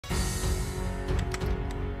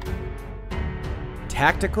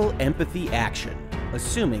Tactical Empathy Action,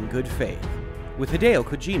 Assuming Good Faith, with Hideo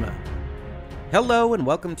Kojima. Hello and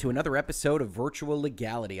welcome to another episode of Virtual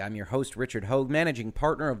Legality. I'm your host, Richard Hogue, managing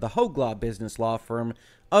partner of the Hogue Law business law firm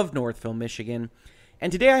of Northville, Michigan.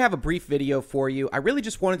 And today I have a brief video for you. I really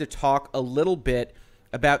just wanted to talk a little bit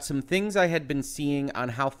about some things I had been seeing on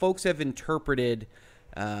how folks have interpreted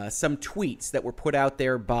some tweets that were put out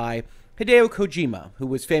there by Hideo Kojima, who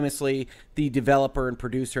was famously the developer and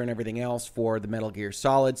producer and everything else for the Metal Gear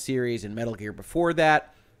Solid series and Metal Gear before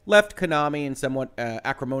that, left Konami in somewhat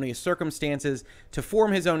acrimonious circumstances to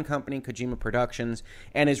form his own company, Kojima Productions,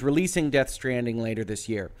 and is releasing Death Stranding later this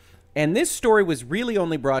year. And this story was really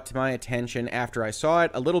only brought to my attention after I saw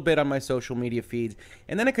it a little bit on my social media feeds,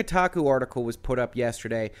 and then a Kotaku article was put up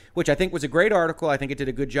yesterday, which I think was a great article. I think it did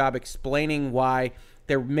a good job explaining why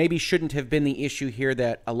there maybe shouldn't have been the issue here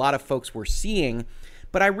that a lot of folks were seeing.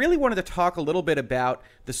 But I really wanted to talk a little bit about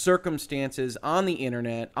the circumstances on the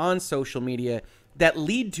internet, on social media, that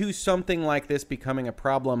lead to something like this becoming a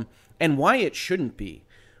problem and why it shouldn't be.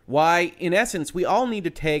 Why, in essence, we all need to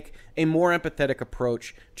take a more empathetic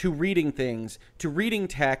approach to reading things, to reading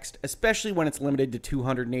text, especially when it's limited to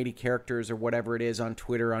 280 characters or whatever it is on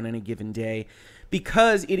Twitter on any given day,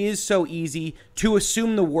 because it is so easy to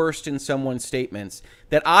assume the worst in someone's statements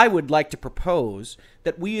that I would like to propose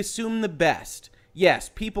that we assume the best. Yes,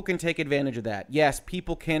 people can take advantage of that. Yes,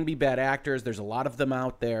 people can be bad actors. There's a lot of them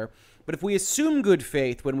out there. But if we assume good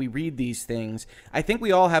faith when we read these things, I think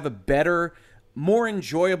we all have a better, more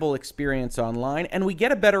enjoyable experience online, and we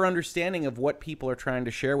get a better understanding of what people are trying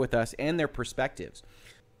to share with us and their perspectives.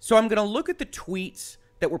 So I'm going to look at the tweets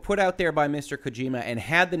that were put out there by Mr. Kojima and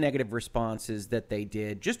had the negative responses that they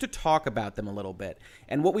did, just to talk about them a little bit.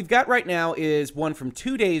 And what we've got right now is one from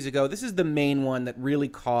 2 days ago. This is the main one that really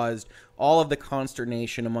caused all of the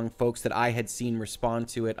consternation among folks that I had seen respond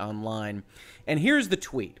to it online. And here's the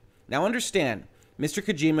tweet. Now understand, Mr.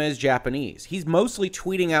 Kojima is Japanese. He's mostly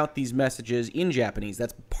tweeting out these messages in Japanese.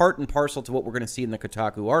 That's part and parcel to what we're going to see in the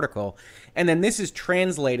Kotaku article. And then this is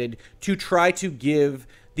translated to try to give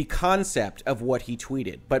the concept of what he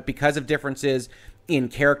tweeted. But because of differences in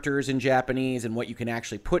characters in Japanese and what you can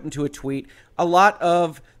actually put into a tweet, a lot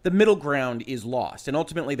of the middle ground is lost. And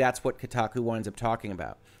ultimately, that's what Kotaku winds up talking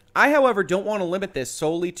about. I, however, don't want to limit this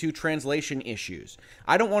solely to translation issues.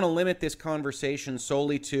 I don't want to limit this conversation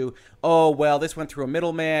solely to, oh, well, this went through a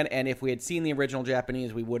middleman, and if we had seen the original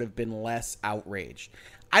Japanese, we would have been less outraged.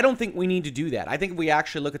 I don't think we need to do that. I think if we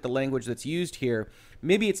actually look at the language that's used here,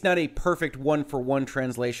 maybe it's not a perfect one-for-one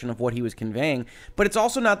translation of what he was conveying, but it's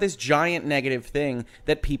also not this giant negative thing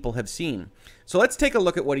that people have seen. So let's take a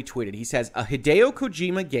look at what he tweeted. He says, a Hideo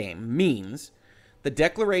Kojima game means the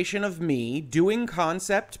declaration of me doing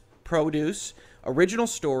concept, produce, original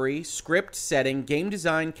story, script setting, game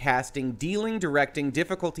design, casting, dealing, directing,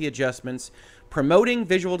 difficulty adjustments, promoting,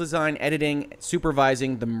 visual design, editing,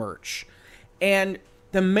 supervising the merch. And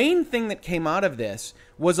the main thing that came out of this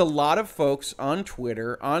was a lot of folks on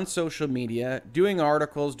Twitter, on social media, doing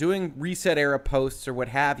articles, doing Reset Era posts or what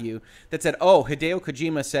have you, that said, oh, Hideo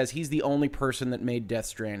Kojima says he's the only person that made Death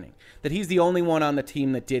Stranding, that he's the only one on the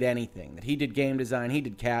team that did anything, that he did game design, he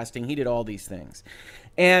did casting, he did all these things.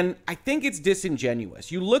 And I think it's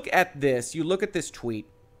disingenuous. You look at this tweet,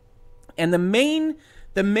 and the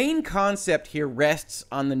main concept here rests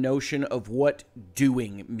on the notion of what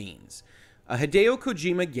doing means. A Hideo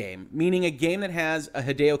Kojima game, meaning a game that has a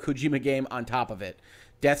Hideo Kojima game on top of it.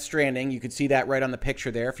 Death Stranding, you can see that right on the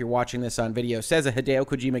picture there if you're watching this on video, says a Hideo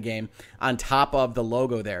Kojima game on top of the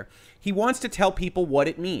logo there. He wants to tell people what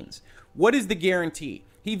it means. What is the guarantee?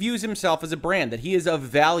 He views himself as a brand, that he is of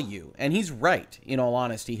value, and he's right, in all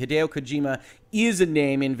honesty. Hideo Kojima is a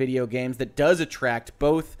name in video games that does attract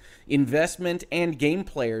both investment and game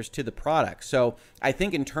players to the product. So I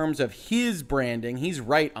think in terms of his branding, he's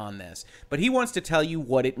right on this. But he wants to tell you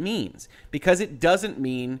what it means, because it doesn't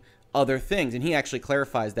mean other things. And he actually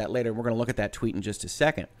clarifies that later. We're going to look at that tweet in just a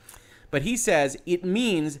second. But he says, it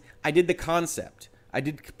means I did the concept. I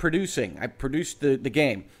did producing. I produced the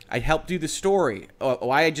game. I helped do the story. Oh,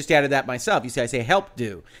 I just added that myself. You see, I say helped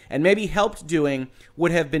do. And maybe helped doing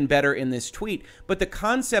would have been better in this tweet. But the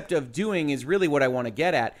concept of doing is really what I want to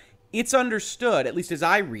get at. It's understood, at least as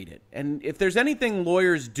I read it. And if there's anything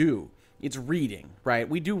lawyers do, it's reading, right?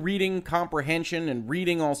 We do reading comprehension and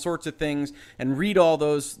reading all sorts of things and read all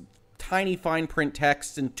those tiny fine print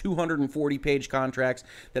texts and 240-page contracts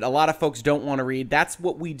that a lot of folks don't want to read. That's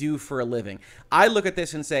what we do for a living. I look at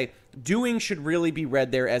this and say, doing should really be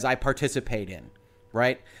read there as I participate in,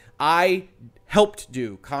 right? I helped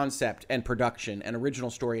do concept and production and original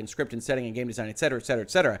story and script and setting and game design, et cetera, et cetera,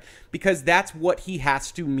 et cetera, because that's what he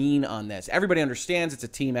has to mean on this. Everybody understands it's a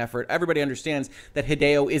team effort. Everybody understands that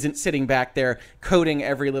Hideo isn't sitting back there coding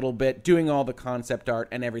every little bit, doing all the concept art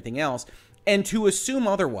and everything else. And to assume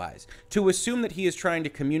otherwise, to assume that he is trying to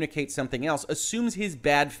communicate something else, assumes his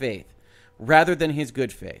bad faith rather than his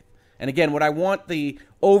good faith. And again, what I want the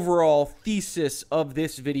overall thesis of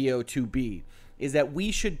this video to be is that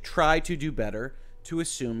we should try to do better to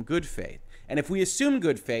assume good faith. And if we assume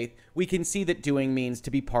good faith, we can see that doing means to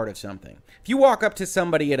be part of something. If you walk up to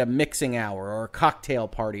somebody at a mixing hour or a cocktail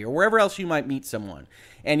party or wherever else you might meet someone,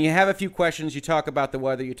 and you have a few questions, you talk about the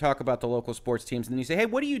weather, you talk about the local sports teams, and then you say, hey,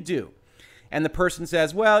 what do you do? And the person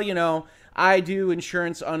says, well, you know, I do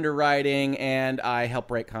insurance underwriting and I help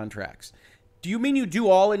write contracts. Do you mean you do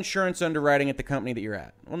all insurance underwriting at the company that you're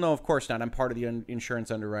at? Well, no, of course not. I'm part of the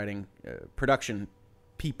insurance underwriting production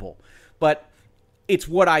people. But it's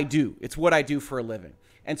what I do. It's what I do for a living.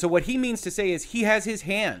 And so what he means to say is he has his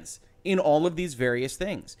hands in all of these various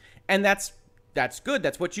things. And that's good.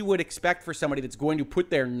 That's what you would expect for somebody that's going to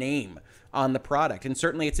put their name on the product. And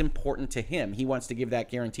certainly it's important to him. He wants to give that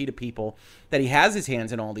guarantee to people that he has his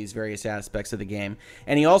hands in all these various aspects of the game.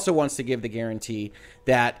 And he also wants to give the guarantee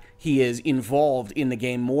that he is involved in the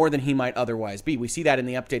game more than he might otherwise be. We see that in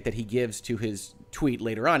the update that he gives to his tweet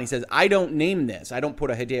later on. He says, I don't name this. I don't put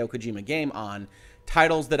a Hideo Kojima game on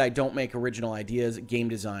titles that I don't make original ideas, game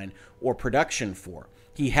design, or production for.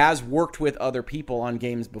 He has worked with other people on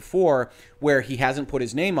games before where he hasn't put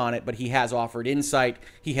his name on it, but he has offered insight.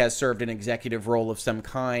 He has served an executive role of some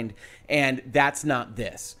kind, and that's not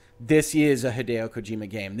this. This is a Hideo Kojima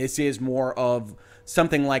game. This is more of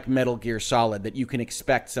something like Metal Gear Solid that you can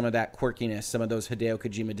expect some of that quirkiness, some of those Hideo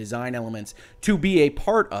Kojima design elements to be a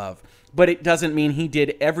part of, but it doesn't mean he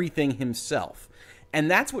did everything himself.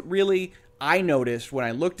 And that's what really I noticed when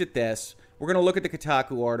I looked at this. We're going to look at the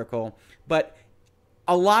Kotaku article, but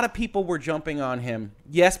a lot of people were jumping on him,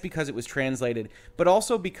 yes, because it was translated, but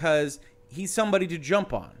also because he's somebody to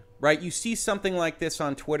jump on, right? You see something like this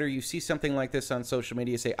on Twitter, you see something like this on social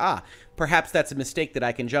media, say, perhaps that's a mistake that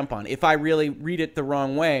I can jump on. If I really read it the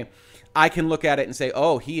wrong way, I can look at it and say,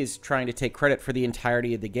 oh, he is trying to take credit for the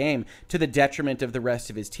entirety of the game to the detriment of the rest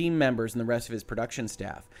of his team members and the rest of his production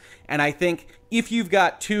staff. And I think if you've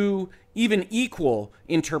got two even equal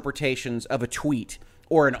interpretations of a tweet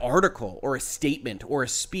or an article or a statement or a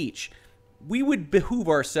speech, we would behoove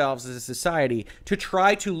ourselves as a society to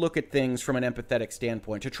try to look at things from an empathetic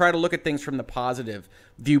standpoint, to try to look at things from the positive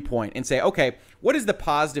viewpoint and say, okay, what is the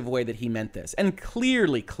positive way that he meant this? And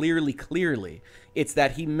clearly, it's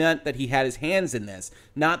that he meant that he had his hands in this,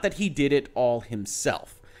 not that he did it all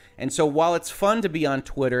himself. And so while it's fun to be on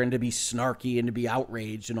Twitter and to be snarky and to be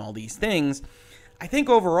outraged and all these things, I think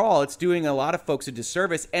overall it's doing a lot of folks a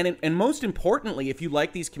disservice. And most importantly, if you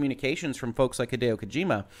like these communications from folks like Hideo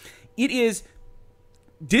Kojima, it is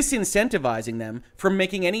disincentivizing them from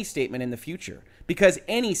making any statement in the future, because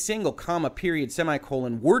any single comma, period,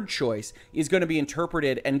 semicolon, word choice is going to be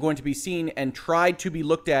interpreted and going to be seen and tried to be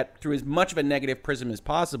looked at through as much of a negative prism as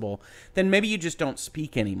possible. Then maybe you just don't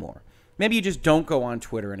speak anymore. Maybe you just don't go on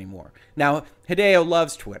Twitter anymore. Now, Hideo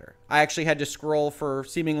loves Twitter. I actually had to scroll for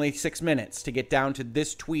seemingly 6 minutes to get down to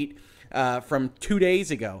this tweet from 2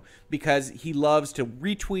 days ago, because he loves to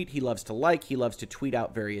retweet, he loves to like, he loves to tweet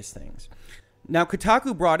out various things. Now,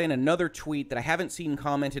 Kotaku brought in another tweet that I haven't seen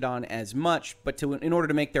commented on as much, but in order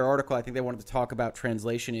to make their article, I think they wanted to talk about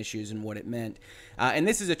translation issues and what it meant. And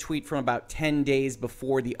this is a tweet from about 10 days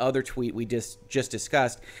before the other tweet we just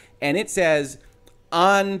discussed. And it says,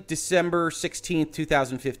 on December 16th,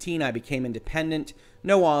 2015, I became independent.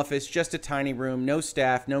 No office, just a tiny room, no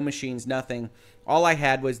staff, no machines, nothing. All I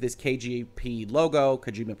had was this KGP logo,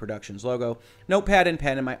 Kojima Productions logo, notepad and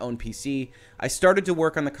pen, and my own PC. I started to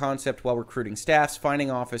work on the concept while recruiting staffs, finding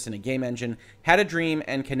office and a game engine, had a dream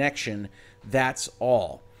and connection. That's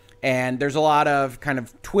all. And there's a lot of kind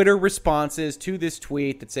of Twitter responses to this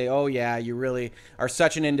tweet that say, oh yeah, you really are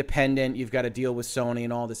such an independent, you've got to deal with Sony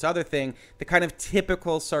and all this other thing. The kind of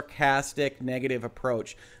typical sarcastic, negative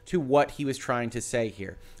approach to what he was trying to say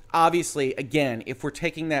here. Obviously, again, if we're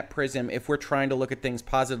taking that prism, if we're trying to look at things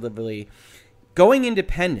positively, going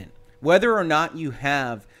independent, whether or not you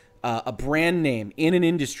have a brand name in an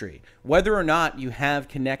industry, whether or not you have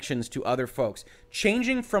connections to other folks,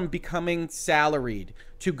 changing from becoming salaried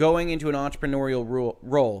to going into an entrepreneurial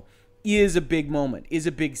role is a big moment, is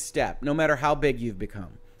a big step, no matter how big you've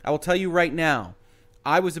become. I will tell you right now,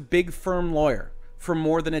 I was a big firm lawyer for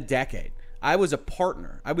more than a decade. I was a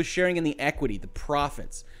partner. I was sharing in the equity, the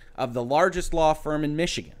profits of the largest law firm in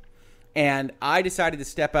Michigan. And I decided to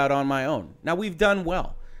step out on my own. Now, we've done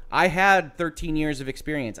well. I had 13 years of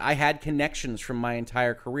experience. I had connections from my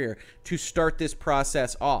entire career to start this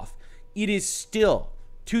process off. It is still,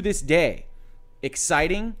 to this day,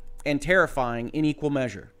 exciting and terrifying in equal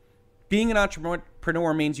measure. Being an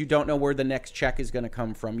entrepreneur means you don't know where the next check is going to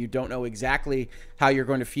come from. You don't know exactly how you're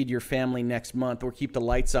going to feed your family next month or keep the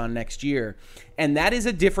lights on next year. And that is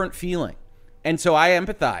a different feeling. And so I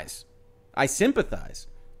empathize. I sympathize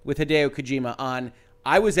with Hideo Kojima on,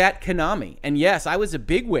 I was at Konami, and yes, I was a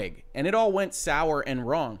bigwig, and it all went sour and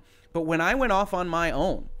wrong. But when I went off on my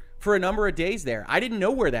own for a number of days there, I didn't know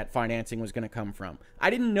where that financing was going to come from. I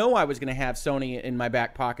didn't know I was going to have Sony in my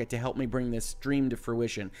back pocket to help me bring this dream to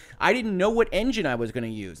fruition. I didn't know what engine I was going to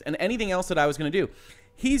use and anything else that I was going to do.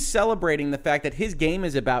 He's celebrating the fact that his game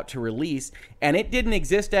is about to release, and it didn't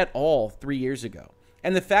exist at all 3 years ago.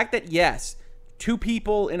 And the fact that, yes, two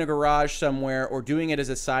people in a garage somewhere or doing it as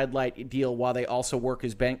a sidelight deal while they also work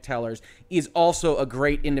as bank tellers is also a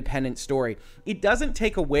great independent story. It doesn't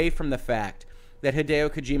take away from the fact that Hideo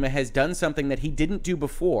Kojima has done something that he didn't do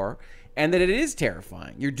before and that it is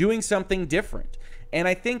terrifying. You're doing something different. And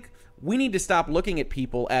I think we need to stop looking at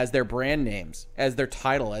people as their brand names, as their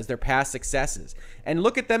title, as their past successes, and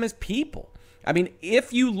look at them as people. I mean,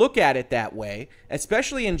 if you look at it that way,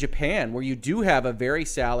 especially in Japan, where you do have a very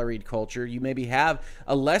salaried culture, you maybe have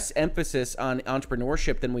a less emphasis on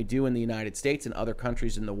entrepreneurship than we do in the United States and other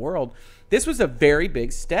countries in the world, this was a very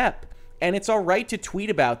big step. And it's all right to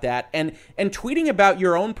tweet about that. And tweeting about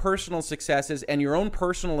your own personal successes and your own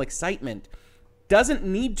personal excitement doesn't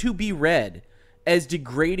need to be read as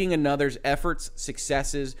degrading another's efforts,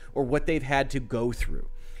 successes, or what they've had to go through.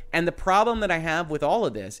 And the problem that I have with all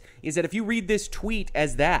of this is that if you read this tweet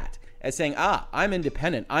as that, as saying, I'm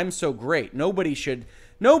independent, I'm so great, nobody should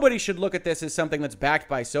look at this as something that's backed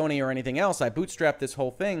by Sony or anything else, I bootstrapped this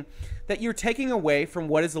whole thing, that you're taking away from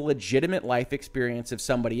what is a legitimate life experience of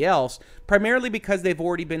somebody else, primarily because they've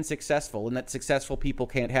already been successful, and that successful people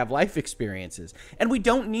can't have life experiences. And we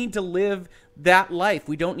don't need to live that life.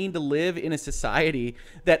 We don't need to live in a society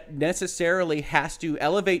that necessarily has to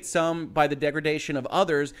elevate some by the degradation of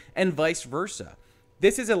others and vice versa.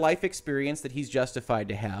 This is a life experience that he's justified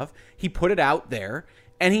to have. He put it out there,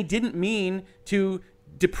 and he didn't mean to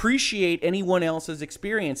depreciate anyone else's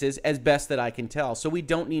experiences as best that I can tell. So we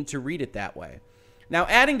don't need to read it that way. Now,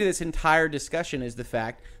 adding to this entire discussion is the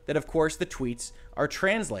fact that, of course, the tweets are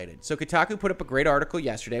translated. So Kotaku put up a great article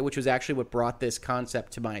yesterday, which was actually what brought this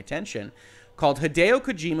concept to my attention, called Hideo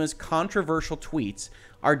Kojima's Controversial Tweets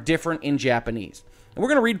Are Different in Japanese. And we're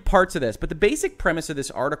going to read parts of this, but the basic premise of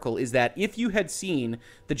this article is that if you had seen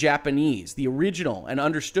the Japanese, the original, and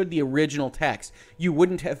understood the original text, you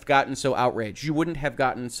wouldn't have gotten so outraged. You wouldn't have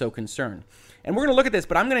gotten so concerned. And we're going to look at this,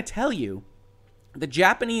 but I'm going to tell you the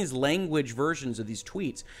Japanese language versions of these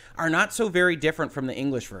tweets are not so very different from the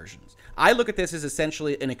English versions. I look at this as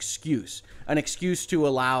essentially an excuse to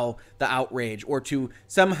allow the outrage or to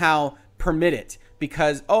somehow permit it.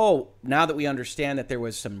 Because, now that we understand that there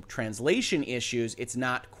was some translation issues, it's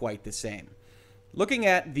not quite the same. Looking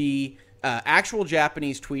at the actual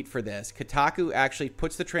Japanese tweet for this, Kotaku actually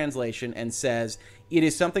puts the translation and says it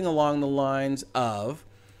is something along the lines of,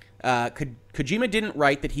 Kojima didn't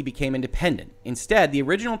write that he became independent. Instead, the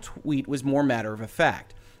original tweet was more matter of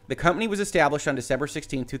fact. The company was established on December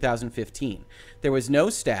 16, 2015. There was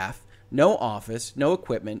no staff, no office, no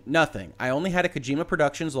equipment, nothing. I only had a Kojima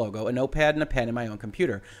Productions logo, a notepad, and a pen in my own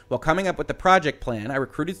computer. While coming up with the project plan, I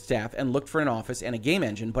recruited staff and looked for an office and a game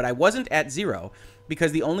engine, but I wasn't at zero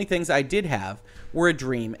because the only things I did have were a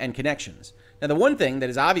dream and connections. Now, the one thing that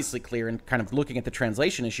is obviously clear in kind of looking at the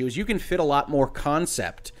translation issue is you can fit a lot more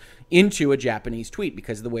concept into a Japanese tweet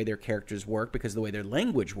because of the way their characters work, because of the way their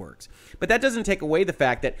language works. But that doesn't take away the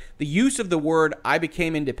fact that the use of the word "I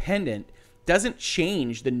became independent" doesn't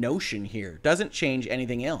change the notion here, doesn't change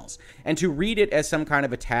anything else. And to read it as some kind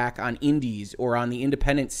of attack on indies or on the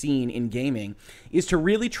independent scene in gaming is to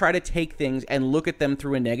really try to take things and look at them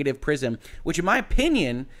through a negative prism, which in my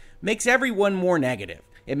opinion makes everyone more negative.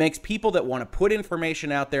 It makes people that want to put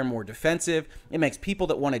information out there more defensive. It makes people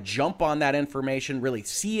that want to jump on that information really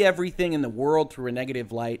see everything in the world through a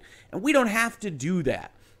negative light. And we don't have to do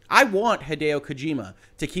that. I want Hideo Kojima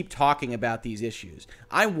to keep talking about these issues.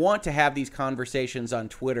 I want to have these conversations on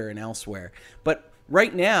Twitter and elsewhere. But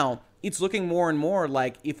right now, it's looking more and more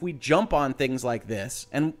like if we jump on things like this,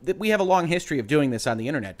 and we have a long history of doing this on the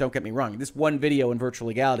internet, don't get me wrong, this one video in virtual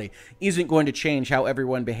legality isn't going to change how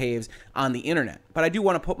everyone behaves on the internet. But I do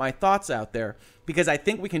want to put my thoughts out there because I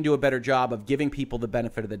think we can do a better job of giving people the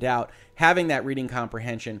benefit of the doubt, having that reading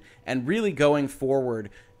comprehension, and really going forward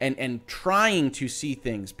and trying to see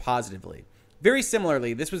things positively. Very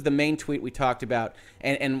similarly, this was the main tweet we talked about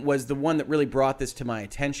and was the one that really brought this to my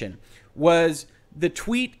attention, was the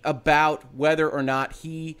tweet about whether or not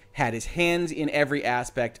he had his hands in every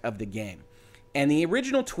aspect of the game. And the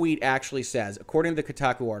original tweet actually says, according to the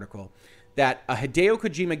Kotaku article, that a Hideo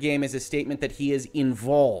Kojima game is a statement that he is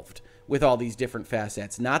involved with all these different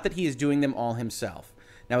facets, not that he is doing them all himself.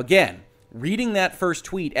 Now again, reading that first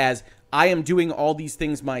tweet as I am doing all these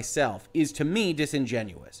things myself is to me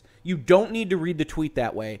disingenuous. You don't need to read the tweet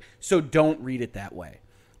that way, so don't read it that way.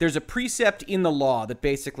 There's a precept in the law that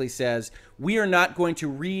basically says we are not going to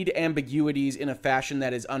read ambiguities in a fashion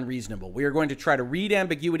that is unreasonable. We are going to try to read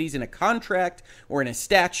ambiguities in a contract or in a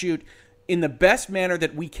statute in the best manner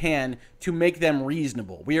that we can to make them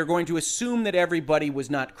reasonable. We are going to assume that everybody was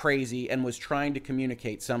not crazy and was trying to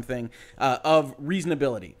communicate something of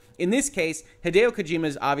reasonability. In this case, Hideo Kojima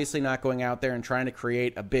is obviously not going out there and trying to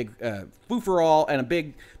create a big free-for-all and a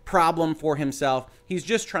big problem for himself. He's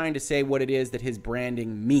just trying to say what it is that his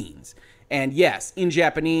branding means. And yes, in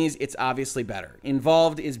Japanese, it's obviously better.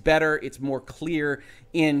 Involved is better. It's more clear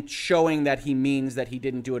in showing that he means that he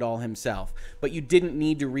didn't do it all himself. But you didn't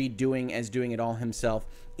need to read doing as doing it all himself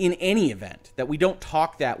in any event. That we don't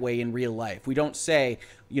talk that way in real life. We don't say,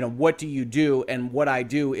 what do you do? And what I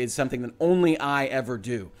do is something that only I ever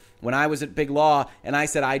do. When I was at Big Law and I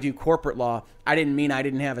said I do corporate law, I didn't mean I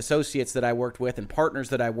didn't have associates that I worked with and partners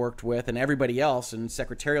that I worked with and everybody else and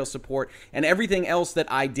secretarial support and everything else that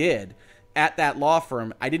I did at that law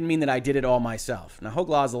firm. I didn't mean that I did it all myself. Now, Hogue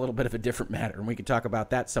Law is a little bit of a different matter, and we can talk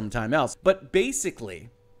about that sometime else. But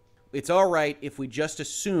basically, it's all right if we just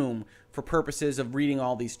assume, for purposes of reading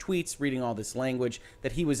all these tweets, reading all this language,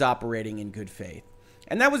 that he was operating in good faith.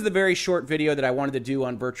 And that was the very short video that I wanted to do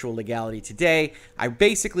on virtual legality today. I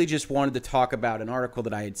basically just wanted to talk about an article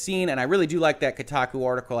that I had seen, and I really do like that Kotaku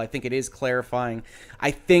article. I think it is clarifying.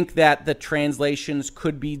 I think that the translations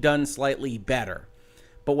could be done slightly better.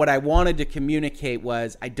 But what I wanted to communicate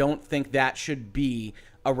was I don't think that should be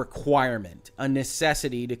a requirement, a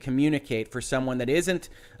necessity to communicate for someone that isn't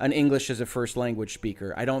an English as a first language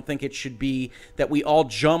speaker. I don't think it should be that we all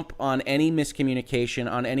jump on any miscommunication,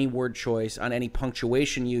 on any word choice, on any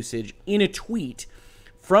punctuation usage in a tweet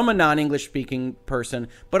from a non-English speaking person,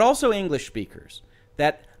 but also English speakers.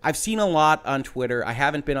 That I've seen a lot on Twitter. I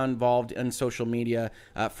haven't been involved in social media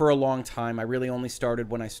for a long time. I really only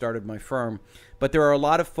started when I started my firm. But there are a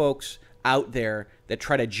lot of folks out there that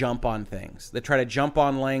try to jump on things, that try to jump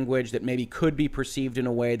on language that maybe could be perceived in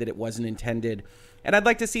a way that it wasn't intended. And I'd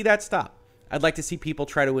like to see that stop. I'd like to see people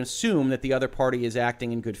try to assume that the other party is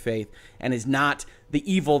acting in good faith and is not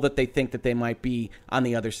the evil that they think that they might be on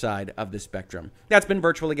the other side of the spectrum. That's been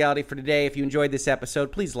Virtual Legality for today. If you enjoyed this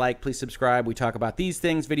episode, please like, please subscribe. We talk about these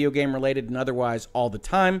things, video game related and otherwise, all the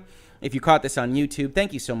time. If you caught this on YouTube,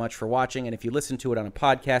 thank you so much for watching. And if you listen to it on a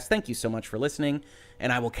podcast, thank you so much for listening.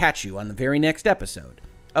 And I will catch you on the very next episode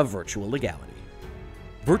of Virtual Legality.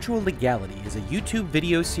 Virtual Legality is a YouTube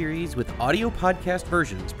video series with audio podcast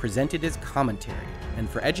versions presented as commentary and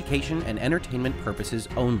for education and entertainment purposes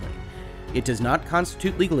only. It does not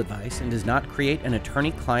constitute legal advice and does not create an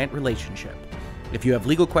attorney-client relationship. If you have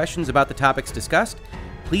legal questions about the topics discussed,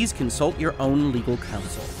 please consult your own legal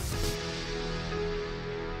counsel.